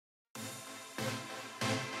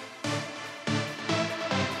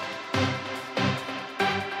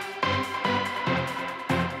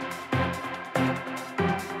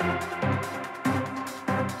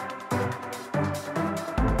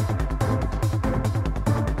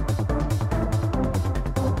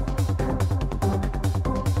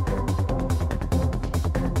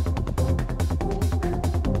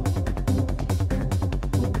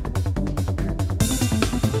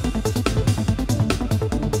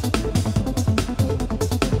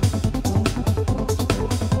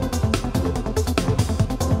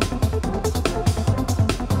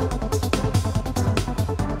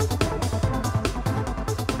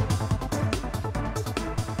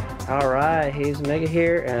Hayes Mega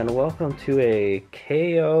here, and welcome to a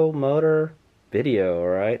KO motor video.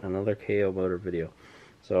 Alright, another KO motor video.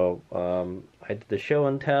 So I did the show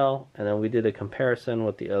and tell, and then we did a comparison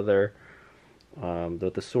with the other,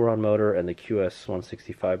 with the Sur Ron motor and the QS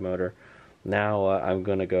 165 motor. Now I'm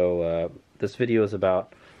going to go, this video is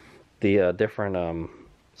about the different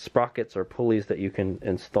sprockets or pulleys that you can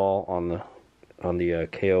install on the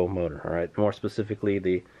KO motor. Alright, more specifically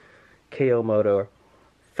the KO motor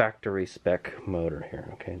factory spec motor here.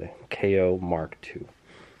 Okay, the KO Mark II.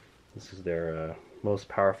 This is their most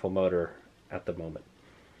powerful motor at the moment.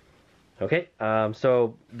 Okay,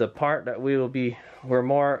 so the part that we're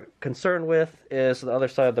more concerned with is the other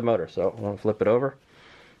side of the motor. So I'm going to flip it over.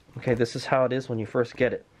 Okay, this is how it is when you first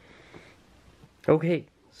get it. Okay,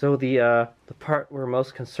 so the part we're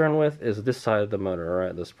most concerned with is this side of the motor. All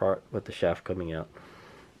right, this part with the shaft coming out.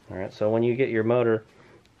 All right, so when you get your motor,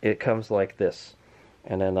 it comes like this.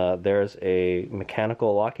 And then there's a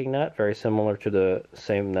mechanical locking nut, very similar to the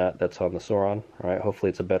same nut that's on the Sur Ron. Right? Hopefully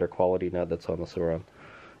it's a better quality nut that's on the Sur Ron.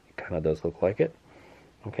 It kind of does look like it.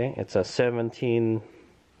 Okay, it's a 17.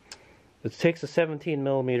 It takes a 17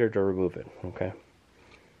 millimeter to remove it. Okay.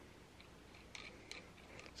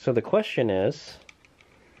 So the question is,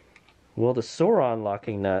 will the Sur Ron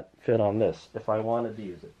locking nut fit on this if I wanted to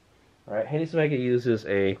use it? All right, Hayes Mega uses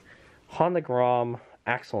a Honda Grom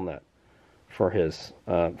axle nut for his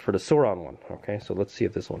for the Sur Ron one. Okay, so let's see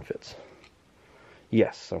if this one fits.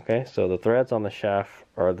 Yes. Okay, so the threads on the shaft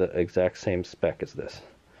are the exact same spec as this.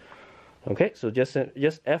 Okay, so just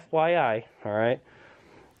FYI, all right.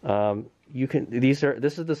 You can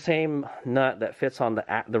this is the same nut that fits on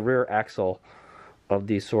the rear axle of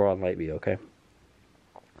the Sur Ron Lightbeat. Okay.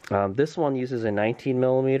 This one uses a 19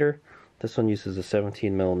 millimeter. This one uses a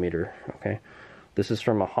 17 millimeter. Okay. This is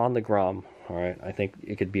from a Honda Grom. All right, I think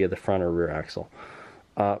it could be at the front or rear axle.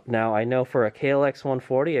 Now I know for a KLX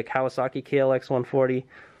 140, a Kawasaki KLX 140,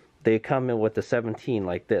 they come in with the 17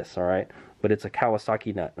 like this. All right, but it's a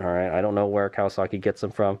Kawasaki nut. All right, I don't know where Kawasaki gets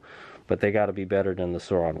them from, but they got to be better than the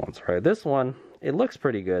Sur Ron ones. All right, this one, it looks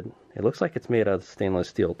pretty good. It looks like it's made out of stainless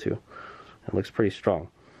steel too. It looks pretty strong.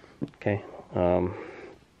 Okay,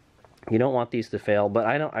 you don't want these to fail, but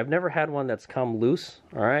I've never had one that's come loose.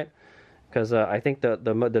 All right. Because I think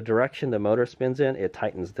the direction the motor spins in, it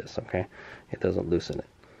tightens this, okay? It doesn't loosen it.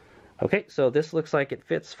 Okay, so this looks like it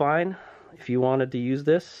fits fine if you wanted to use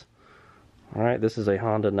this. All right, this is a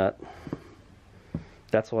Honda nut.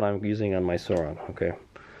 That's what I'm using on my Sur Ron, okay?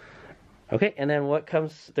 Okay, and then what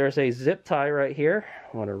comes, there's a zip tie right here.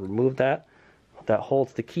 I want to remove that. That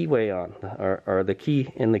holds the keyway on, or the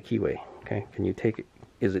key in the keyway, okay? Can you take it?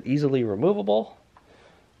 Is it easily removable?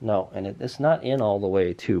 No, and it's not in all the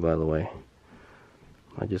way too, by the way.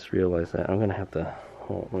 I just realized that. I'm gonna have to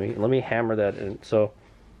let me hammer that in. So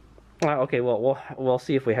okay, well we'll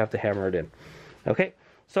see if we have to hammer it in. Okay,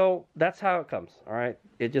 so that's how it comes. All right,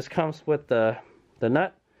 it just comes with the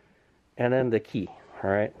nut and then the key. All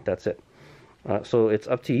right, that's it. So it's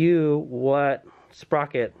up to you what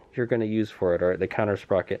sprocket you're gonna use for it. All right, the counter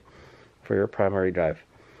sprocket for your primary drive.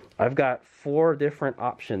 I've got 4 different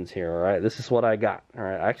options here, all right? This is what I got, all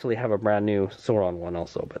right? I actually have a brand new Sur Ron one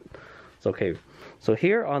also, but it's okay. So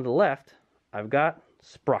here on the left, I've got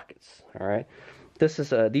sprockets, all right? This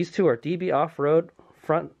is these two are DB offroad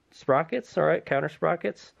front sprockets, all right? Counter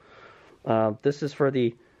sprockets. This is for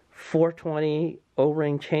the 420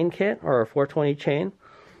 O-ring chain kit, or a 420 chain,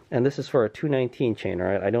 and this is for a 219 chain, all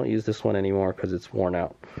right? I don't use this one anymore because it's worn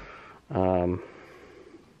out.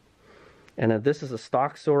 And then this is a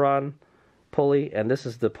stock Sur Ron pulley, and this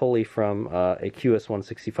is the pulley from a QS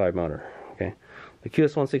 165 motor. Okay, the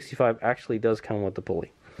QS 165 actually does come with the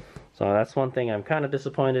pulley, so that's one thing I'm kind of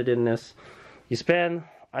disappointed in this. I spent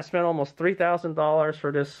almost $3,000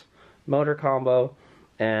 for this motor combo,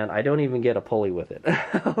 and I don't even get a pulley with it.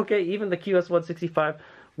 Okay, even the QS 165,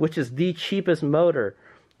 which is the cheapest motor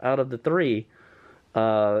out of the 3,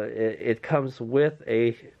 it comes with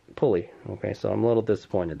a pulley. Okay, so I'm a little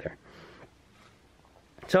disappointed there.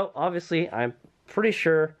 So obviously I'm pretty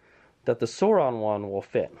sure that the Sur Ron one will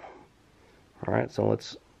fit. Alright, so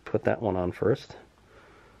let's put that one on first.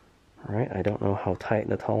 Alright, I don't know how tight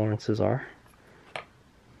the tolerances are.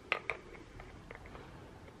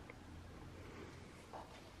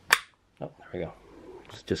 Oh, there we go.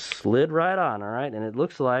 It's just slid right on, alright, and it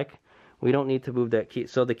looks like we don't need to move that key.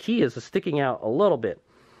 So the key is sticking out a little bit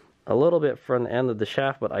from the end of the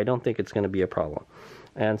shaft, but I don't think it's going to be a problem.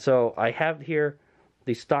 And so I have here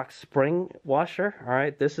the stock spring washer. All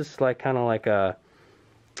right, this is like kind of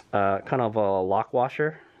a lock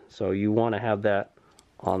washer, so you want to have that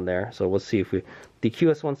on there. So we'll see if the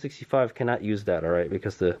QS 165 cannot use that, all right,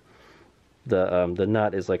 because the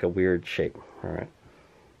nut is like a weird shape. All right.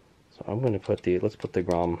 So I'm going to put let's put the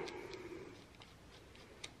Grom.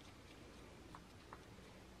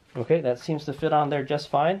 Okay, that seems to fit on there just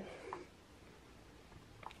fine.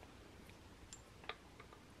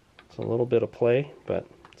 It's a little bit of play, but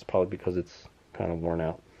it's probably because it's kind of worn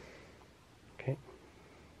out. Okay.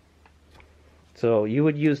 So you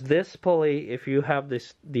would use this pulley if you have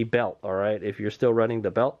the belt, all right? If you're still running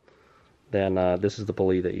the belt, then this is the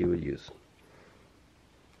pulley that you would use.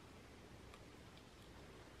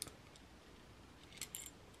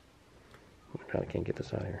 I probably can't get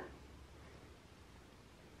this out of here.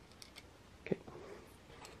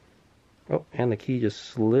 Oh, and the key just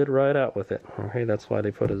slid right out with it. Okay, that's why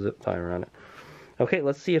they put a zip tie around it. Okay,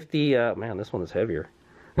 let's see if the, man, this one is heavier.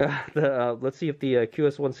 Let's see if the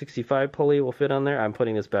QS165 pulley will fit on there. I'm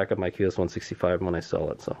putting this back on my QS165 when I sell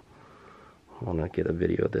it, so I want to get a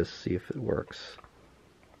video of this, see if it works.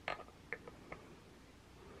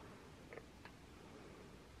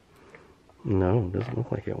 No, it doesn't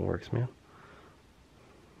look like it works, man.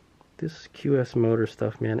 This QS motor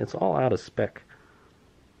stuff, man, it's all out of spec.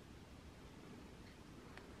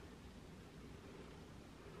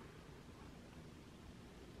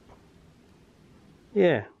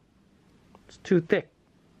 Yeah, it's too thick.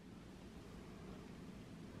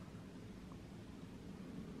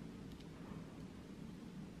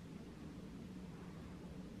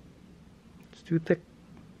 It's too thick.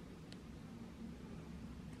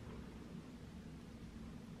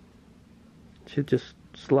 Should just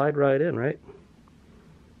slide right in, right?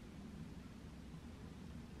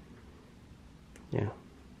 Yeah.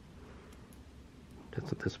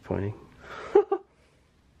 That's disappointing.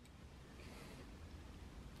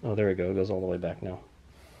 Oh, there we go. It goes all the way back now.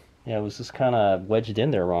 Yeah, it was just kind of wedged in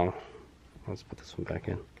there wrong. Let's put this one back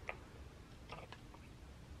in.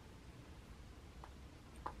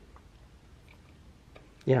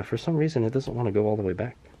 Yeah, for some reason it doesn't want to go all the way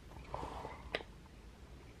back.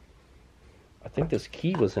 I think this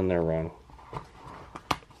key was in there wrong.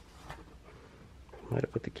 Might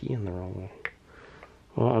have put the key in the wrong way.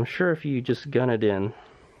 Well, I'm sure if you just gun it in,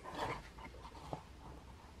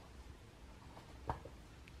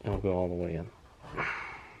 it'll go all the way in.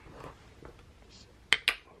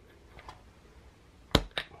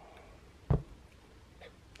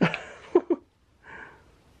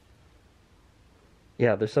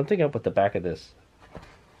 Yeah, there's something up with the back of this.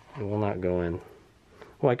 It will not go in.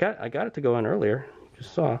 Well, I got it to go in earlier.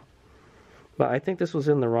 Just saw. But I think this was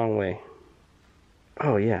in the wrong way.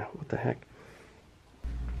 Oh yeah, what the heck?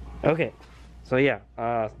 Okay, so yeah,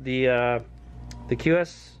 the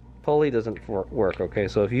QS pulley doesn't work. Okay,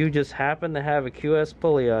 so if you just happen to have a QS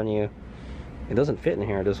pulley on you, it doesn't fit in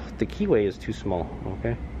here. The keyway is too small.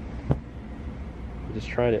 Okay, I just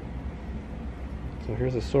tried it. So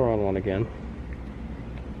here's the Sur Ron one again.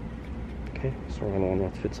 Okay, Sur Ron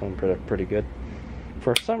one fits on pretty good.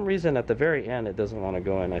 For some reason, at the very end, it doesn't want to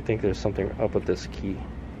go in. I think there's something up with this key.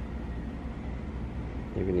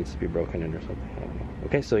 Maybe it needs to be broken in or something. I don't know.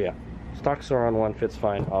 Okay, so yeah, stock Sur Ron one fits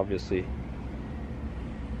fine, obviously.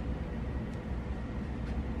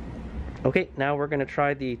 Okay, now we're going to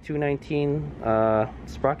try the 219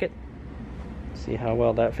 sprocket. See how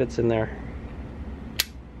well that fits in there.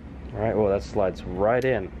 Alright, well that slides right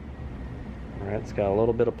in. Alright, it's got a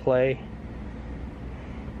little bit of play.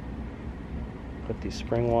 Put the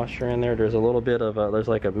spring washer in there. There's a little bit of there's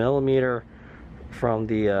like a millimeter from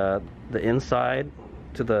the inside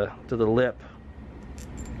to the lip.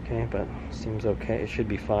 Okay, but seems okay. It should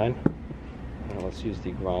be fine. Now let's use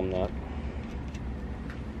the Grom nut.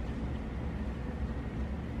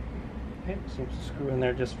 Okay, seems to screw in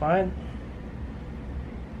there just fine.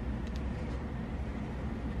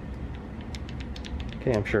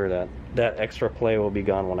 Okay, I'm sure that extra play will be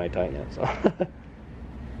gone when I tighten it. So.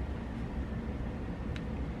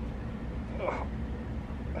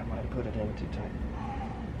 I might put it in too tight.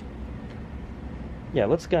 Yeah,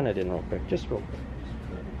 let's gun it in real quick, just real quick.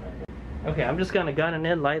 Okay, I'm just gonna gun it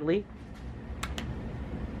in lightly.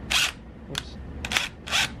 Oops.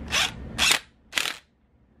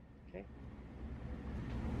 Okay.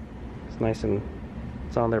 It's nice and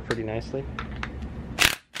it's on there pretty nicely.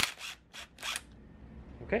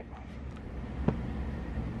 Okay.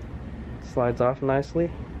 Slides off nicely.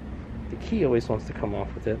 The key always wants to come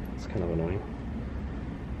off with it. It's kind of annoying.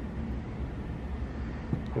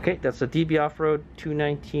 Okay, that's a DB Offroad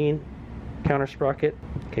 219 counter sprocket.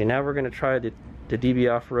 Okay, now we're going to try the DB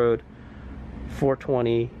Offroad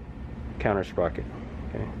 420 counter sprocket.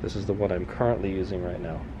 Okay, this is the one I'm currently using right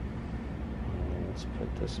now. Let's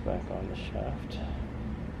put this back on the shaft.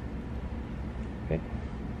 Okay.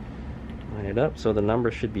 Line it up so the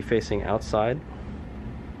number should be facing outside.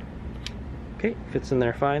 Okay, fits in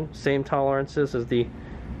there fine. Same tolerances as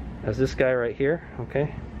this guy right here.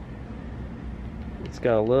 Okay. It's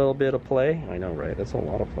got a little bit of play. I know, right? That's a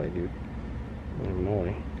lot of play, dude. Oh,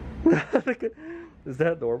 no. Is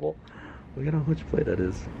that adorable? Look at how much play that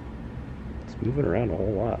is. It's moving around a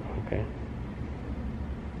whole lot. Okay.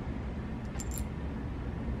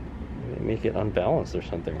 Maybe make it unbalanced or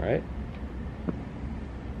something, right?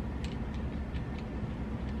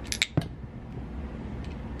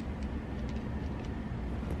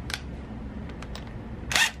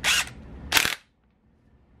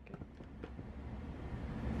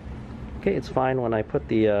 Okay, it's fine when I put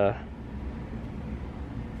the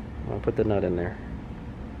nut in there.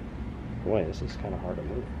 Boy, this is kind of hard to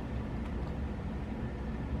move.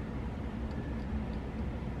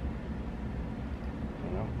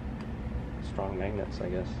 You know, strong magnets, I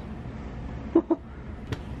guess.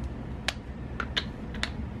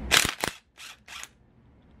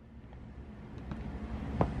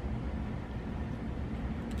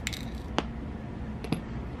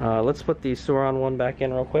 Let's put the Sur Ron one back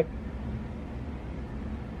in real quick.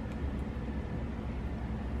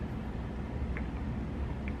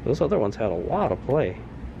 Those other ones had a lot of play.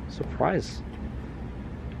 Surprise.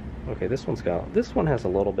 Okay, this one has a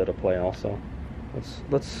little bit of play also.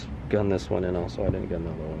 Let's gun this one in also. I didn't gun the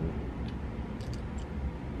other one.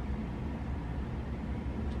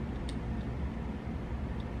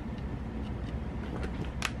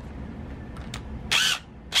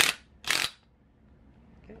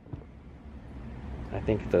 Okay. I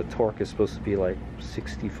think the torque is supposed to be like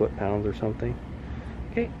 60 foot-pounds or something.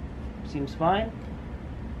 Okay, seems fine.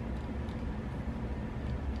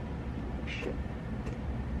 Shit.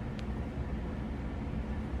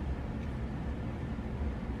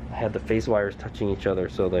 I had the phase wires touching each other,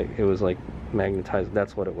 so like it was like magnetized.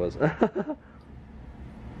 That's what it was.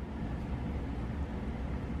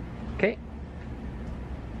 Okay.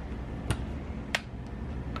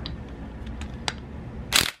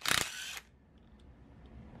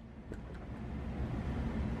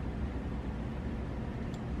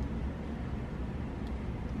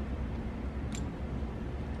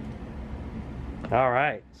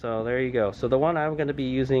 Alright, so there you go. So the one I'm going to be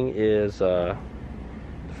using is the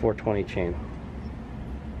 420 chain.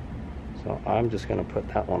 So I'm just going to put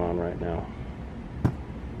that one on right now.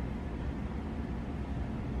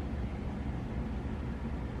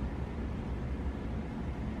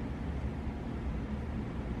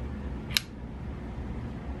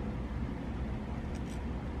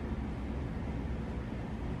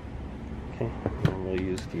 Okay, and we'll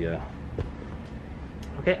use the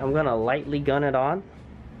okay, I'm gonna lightly gun it on,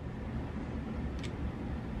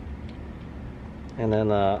 and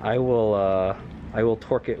then I will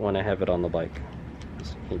torque it when I have it on the bike.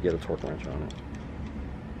 Just can't get a torque wrench on it.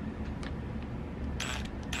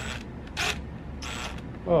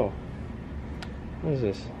 Oh, what is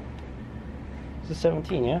this? This is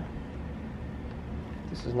 17, yeah.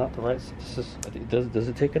 This is not the right. This is. Does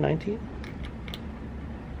it take a 19?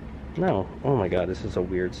 No. Oh my God, this is a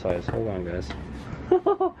weird size. Hold on, guys.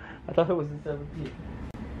 I thought it was a 17.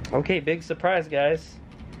 Okay, big surprise, guys.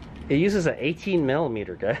 It uses an 18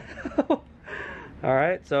 millimeter, guy.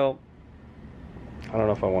 Alright, so I don't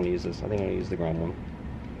know if I want to use this. I think I'm going to use the ground one.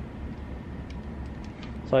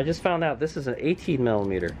 So I just found out this is an 18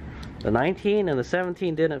 millimeter. The 19 and the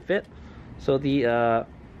 17 didn't fit. So the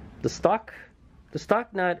stock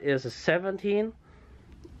nut is a 17.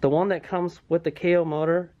 The one that comes with the KO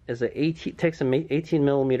motor is a 18. Takes an 18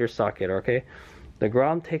 millimeter socket. Okay. The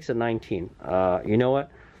Grom takes a 19. You know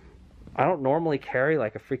what? I don't normally carry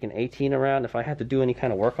like a freaking 18 around. If I had to do any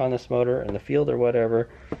kind of work on this motor in the field or whatever,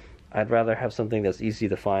 I'd rather have something that's easy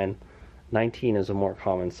to find. 19 is a more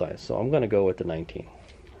common size, so I'm going to go with the 19.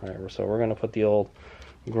 All right, so we're going to put the old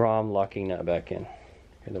Grom locking nut back in.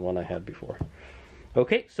 Okay, the one I had before.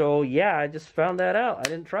 Okay, so yeah, I just found that out. I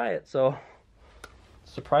didn't try it, so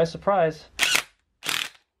surprise, surprise.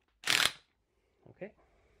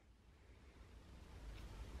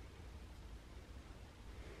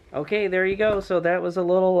 Okay, there you go. So that was a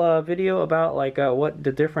little video about like what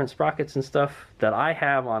the different sprockets and stuff that I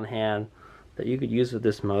have on hand that you could use with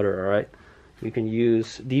this motor. All right, you can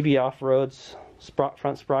use DB Off-Road's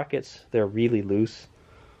front sprockets. They're really loose.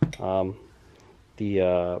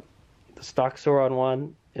 The stock Sur Ron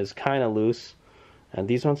one is kind of loose, and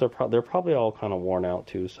these ones are they're probably all kind of worn out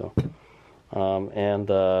too. So, and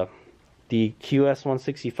the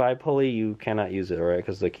QS165 pulley, you cannot use it, all right,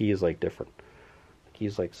 because the key is like different.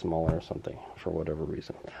 He's like smaller or something for whatever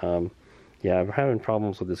reason. Yeah, I'm having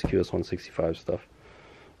problems with this QS165 stuff.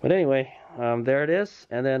 But anyway, there it is.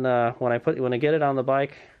 And then when I get it on the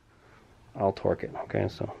bike, I'll torque it. Okay,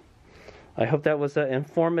 so I hope that was an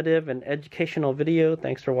informative and educational video.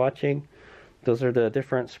 Thanks for watching. Those are the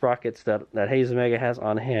different sprockets that Hayes Omega has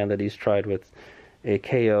on hand that he's tried with a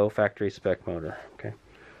KO factory spec motor. Okay,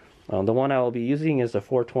 the one I will be using is a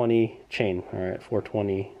 420 chain. All right,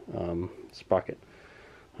 420 sprocket.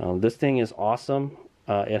 This thing is awesome.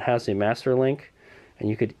 It has a master link, and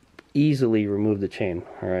you could easily remove the chain.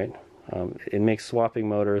 All right, it makes swapping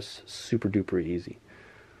motors super duper easy.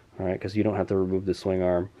 All right, because you don't have to remove the swing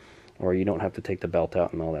arm, or you don't have to take the belt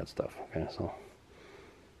out and all that stuff. Okay, so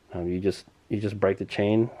you just break the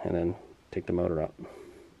chain and then take the motor out,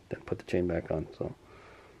 then put the chain back on. So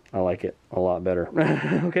I like it a lot better.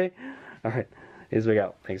 Okay, all right, Hayes Omega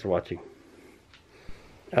out. Thanks for watching.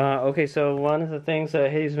 Okay, so one of the things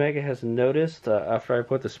that Hayes Omega has noticed after I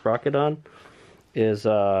put the sprocket on is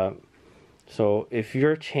so if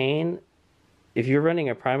you're running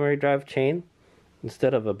a primary drive chain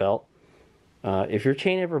instead of a belt, if your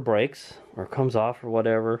chain ever breaks or comes off or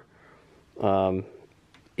whatever,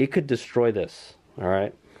 it could destroy this. All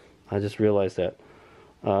right, I just realized that.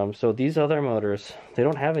 So these other motors, they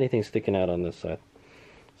don't have anything sticking out on this side.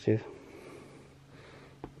 See?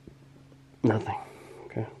 Nothing.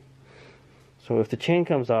 Okay. So if the chain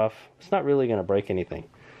comes off, it's not really going to break anything.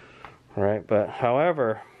 All right. But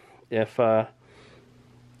however, if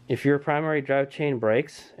your primary drive chain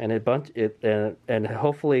breaks and and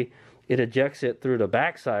hopefully it ejects it through the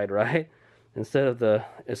backside, right? Instead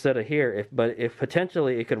of here, if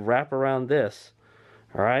potentially it could wrap around this,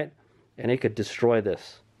 all right, and it could destroy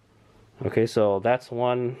this. Okay, so that's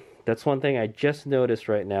one thing I just noticed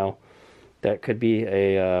right now that could be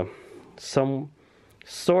a some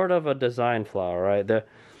sort of a design flaw, right?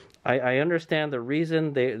 I understand the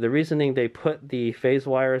reasoning they put the phase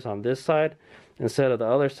wires on this side instead of the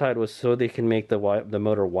other side was so they can make the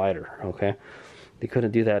motor wider. Okay, they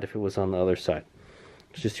couldn't do that if it was on the other side.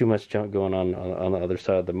 It's just too much junk going on the other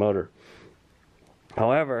side of the motor.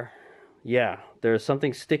 However, yeah, there's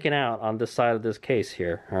something sticking out on this side of this case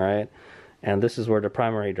here, all right? And this is where the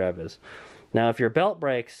primary drive is. Now, if your belt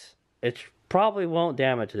breaks, it probably won't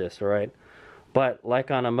damage this, all right? But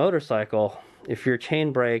like on a motorcycle, if your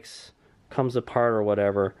chain breaks, comes apart or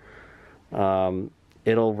whatever,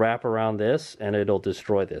 it'll wrap around this and it'll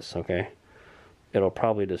destroy this, okay? It'll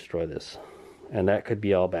probably destroy this. And that could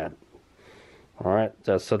be all bad. All right,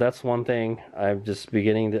 so that's one thing I just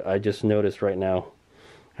noticed right now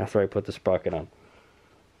after I put the sprocket on.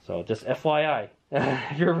 So just FYI,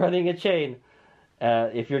 if you're running a chain,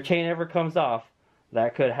 if your chain ever comes off,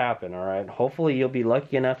 that could happen. All right, hopefully you'll be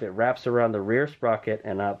lucky enough it wraps around the rear sprocket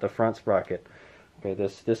and not the front sprocket. Okay,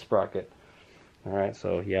 this sprocket. All right,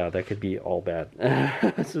 so yeah, that could be all bad.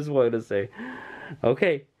 This is what to say.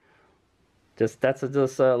 Okay, that's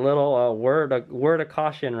just a little word of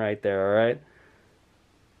caution right there. All right.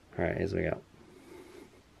 All right, as we go.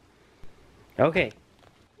 Okay,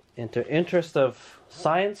 into interest of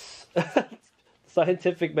science,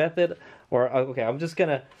 scientific method, or okay, I'm just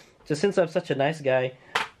since I'm such a nice guy,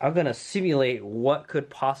 I'm gonna simulate what could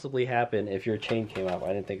possibly happen if your chain came off. I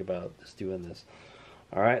didn't think about just doing this.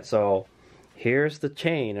 All right, so here's the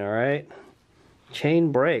chain. All right,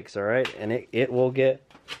 chain breaks. All right, and it'll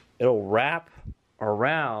wrap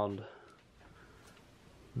around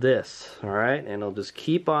this, all right, and it'll just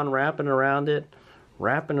keep on wrapping around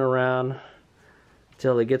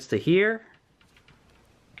till it gets to here.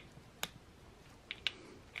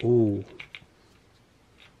 Ooh.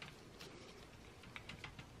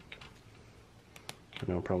 I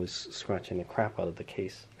know I'm probably scratching the crap out of the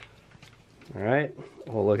case. All right,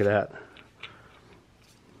 oh, look at that.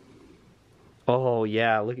 Oh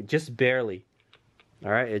yeah, look at, just barely. All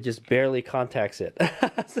right, it just barely contacts it.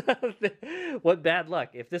 What bad luck!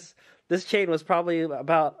 If this chain was probably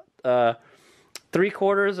about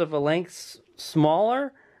 3/4 of a length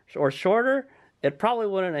smaller or shorter, it probably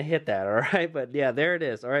wouldn't have hit that. All right, but yeah, there it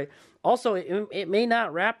is. All right. Also, it may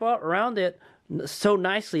not wrap up around it so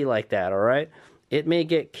nicely like that. All right, it may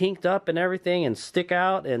get kinked up and everything and stick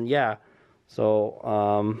out, and yeah.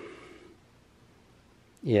 So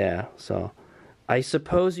yeah. So I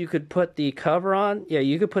suppose you could put the cover on. Yeah,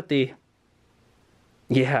 you could put the.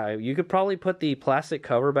 Yeah, you could probably put the plastic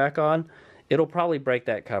cover back on. It'll probably break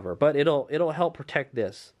that cover, but it'll help protect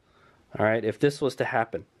this. All right, if this was to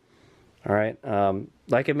happen. All right,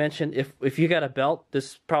 like I mentioned, if you got a belt,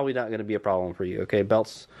 this is probably not going to be a problem for you. Okay,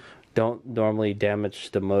 belts don't normally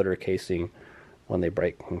damage the motor casing when they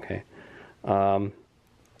break. Okay,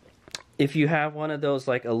 if you have one of those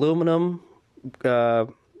like aluminum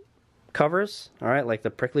covers, all right, like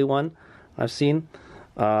the prickly one I've seen,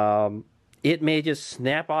 It may just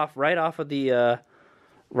snap off right off of the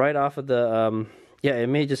yeah, it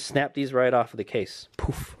may just snap these right off of the case.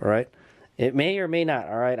 Poof. All right. It may or may not.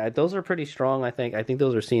 All right. Those are pretty strong. I think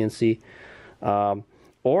those are CNC.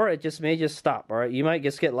 Or it just may just stop. All right. You might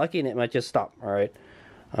just get lucky and it might just stop. All right.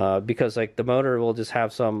 Because like the motor will just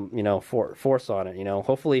have some, you know, force on it. You know,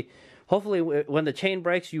 hopefully when the chain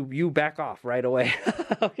breaks, you back off right away.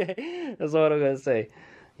 Okay, that's what I'm gonna say.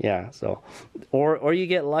 Yeah. So, or you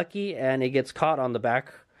get lucky and it gets caught on the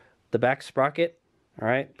back sprocket. All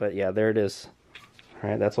right. But yeah, there it is. All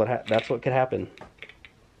right. That's what could happen.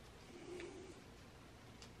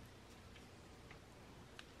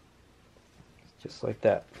 Just like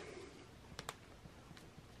that.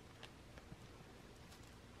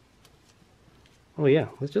 Oh yeah,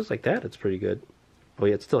 it's just like that. It's pretty good. Oh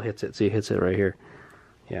yeah, it still hits it. See, it hits it right here.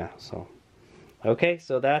 Yeah. So, okay.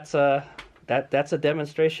 So that's a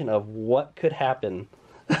demonstration of what could happen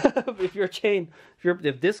if your chain,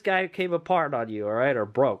 if this guy came apart on you, all right, or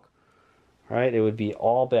broke, all right, it would be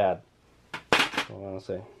all bad. That's what I want to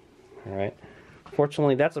say. All right.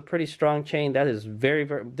 Fortunately, that's a pretty strong chain. That is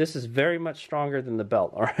this is very much stronger than the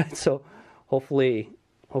belt. All right. So, hopefully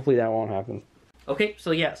that won't happen. Okay.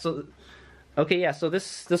 So yeah. Okay, yeah, so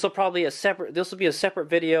this will probably be a separate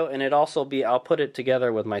video, and I'll put it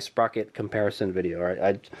together with my sprocket comparison video. All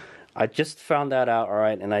right, I just found that out. All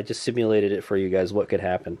right, and I just simulated it for you guys. What could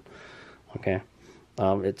happen? Okay,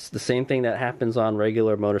 it's the same thing that happens on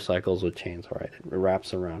regular motorcycles with chains. All right, it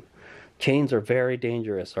wraps around. Chains are very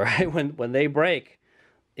dangerous. All right, when they break,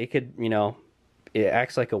 it could, you know, it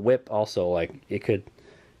acts like a whip. Also, like it could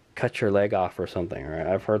cut your leg off or something. All right,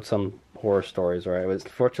 I've heard some horror stories. Right,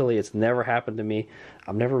 fortunately it's never happened to me.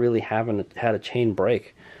 I've never really had a chain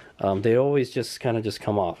break. They always just kind of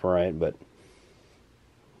come off. All right, but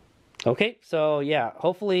okay, so yeah,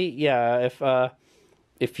 hopefully, yeah,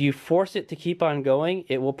 if you force it to keep on going,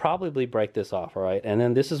 it will probably break this off. All right, and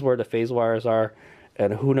then this is where the phase wires are,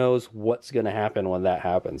 and who knows what's going to happen when that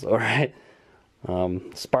happens. All right,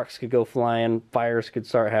 sparks could go flying, fires could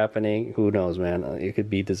start happening. Who knows, man? It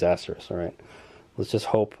could be disastrous. All right. Let's just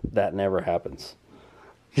hope that never happens.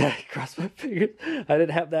 Yeah, cross my fingers. I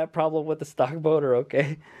didn't have that problem with the stock motor,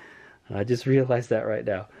 okay? I just realized that right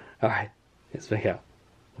now. All right, let's make out.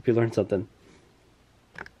 Hope you learned something.